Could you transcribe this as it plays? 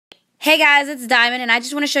Hey guys, it's Diamond, and I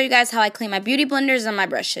just want to show you guys how I clean my beauty blenders and my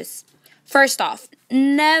brushes. First off,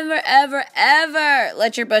 never, ever, ever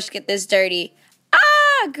let your brush get this dirty.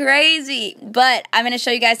 Crazy. But I'm going to show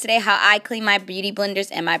you guys today how I clean my beauty blenders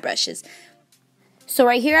and my brushes. So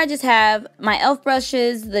right here I just have my e.l.f.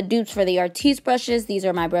 brushes, the dupes for the Artis brushes. These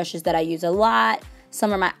are my brushes that I use a lot.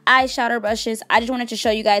 Some are my eyeshadow brushes. I just wanted to show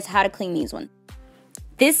you guys how to clean these ones.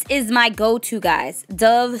 This is my go-to, guys.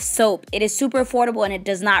 Dove soap. It is super affordable and it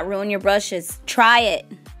does not ruin your brushes. Try it.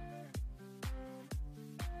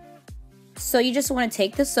 So you just want to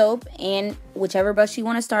take the soap and whichever brush you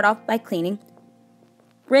want to start off by cleaning.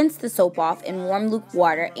 Rinse the soap off in warm lukewarm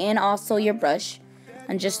water and also your brush.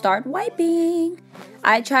 And just start wiping.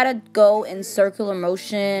 I try to go in circular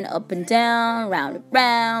motion, up and down, round and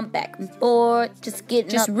round, back and forth.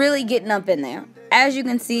 Just really getting up in there. As you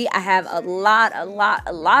can see, I have a lot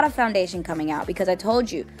of foundation coming out because I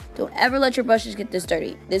told you, don't ever let your brushes get this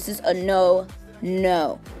dirty. This is a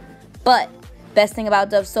no. But best thing about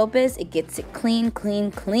Dove soap is it gets it clean.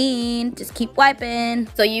 Just keep wiping.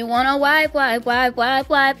 So you wanna wipe.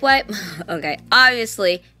 Okay,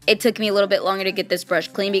 obviously, it took me a little bit longer to get this brush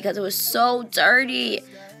clean because it was so dirty.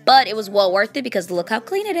 But it was well worth it because look how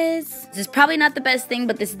clean it is. This is probably not the best thing,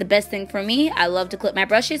 but this is the best thing for me. I love to clip my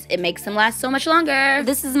brushes. It makes them last so much longer.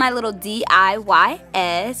 This is my little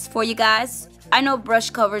DIYs for you guys. I know brush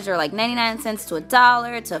covers are like 99 cents to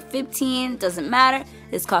 $1 to 15, doesn't matter.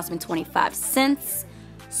 This cost me 25 cents.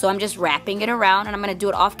 So I'm just wrapping it around and I'm gonna do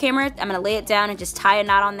it off camera. I'm gonna lay it down and just tie a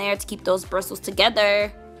knot on there to keep those bristles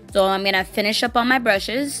together. So I'm going to finish up on my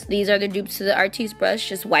brushes. These are the dupes to the Artis brush.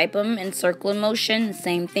 Just wipe them in circular motion. The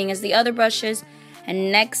same thing as the other brushes.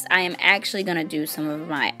 And next I am actually going to do some of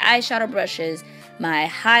my eyeshadow brushes, my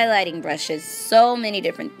highlighting brushes. So many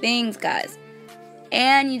different things, guys.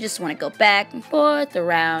 And you just want to go back and forth,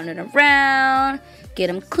 around and around. Get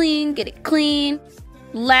them clean, get it clean.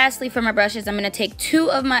 Lastly, for my brushes, I'm going to take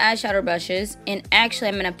 2 of my eyeshadow brushes. And actually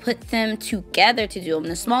I'm going to put them together to do them.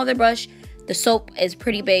 The smaller the brush, the soap is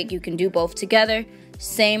pretty big. You can do both together.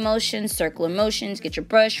 Same motion, circular motions. Get your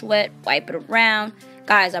brush wet, wipe it around.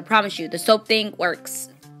 Guys, I promise you, the soap thing works.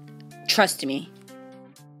 Trust me.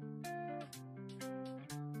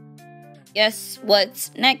 Guess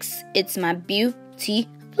what's next? It's my beauty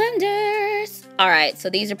blenders. Alright, so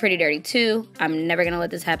these are pretty dirty too. I'm never going to let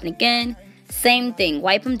this happen again. Same thing.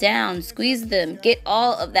 Wipe them down. Squeeze them. Get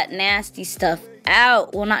all of that nasty stuff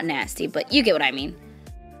out. Well, not nasty, but you get what I mean.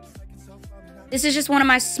 This is just one of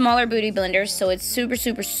my smaller beauty blenders, so it's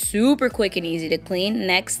super quick and easy to clean.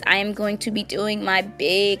 Next, I am going to be doing my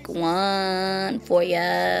big one for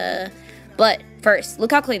ya. But first,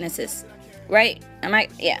 look how clean this is, right?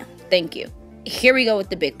 Yeah, thank you. Here we go with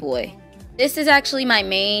the big boy. This is actually my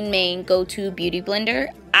main go-to beauty blender.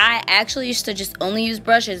 I actually used to just only use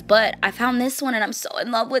brushes, but I found this one and I'm so in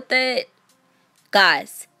love with it.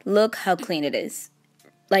 Guys, look how clean it is.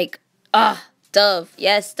 Like, Dove.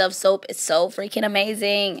 Yes, Dove soap is so freaking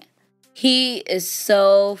amazing. He is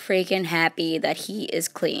so freaking happy that he is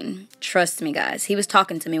clean. Trust me, guys. He was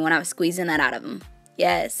talking to me when I was squeezing that out of him.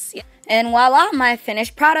 Yes. And voila, my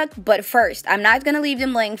finished product. But first, I'm not going to leave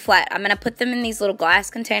them laying flat. I'm going to put them in these little glass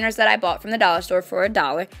containers that I bought from the dollar store for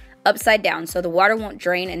 $1, upside down, so the water won't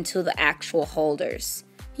drain into the actual holders.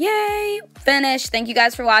 Yay! Finished. Thank you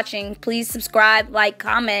guys for watching. Please subscribe, like,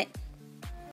 comment.